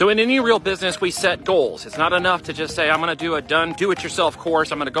So in any real business, we set goals. It's not enough to just say, I'm going to do a done do-it-yourself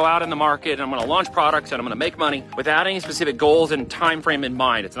course. I'm going to go out in the market and I'm going to launch products and I'm going to make money without any specific goals and time frame in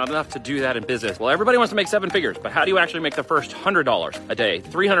mind. It's not enough to do that in business. Well, everybody wants to make 7 figures, but how do you actually make the first $100 a day,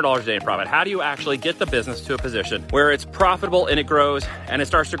 $300 a day in profit? How do you actually get the business to a position where it's profitable and it grows and it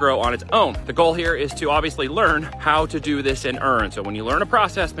starts to grow on its own? The goal here is to obviously learn how to do this and earn. So when you learn a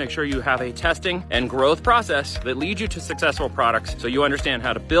process, make sure you have a testing and growth process that leads you to successful products so you understand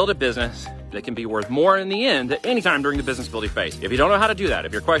how to build a business that can be worth more in the end at any time during the business building phase. If you don't know how to do that,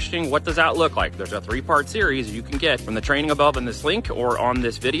 if you're questioning what does that look like, there's a 3-part series you can get from the training above in this link or on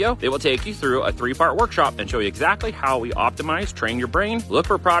this video. It will take you through a 3-part workshop and show you exactly how we optimize, train your brain, look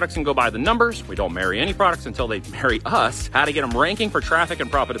for products and go by the numbers. We don't marry any products until they marry us, how to get them ranking for traffic and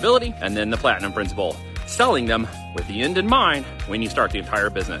profitability, and then the platinum principle, selling them with the end in mind when you start the entire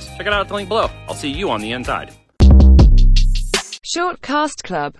business. Check it out at the link below. I'll see you on the inside. Shortcast Club.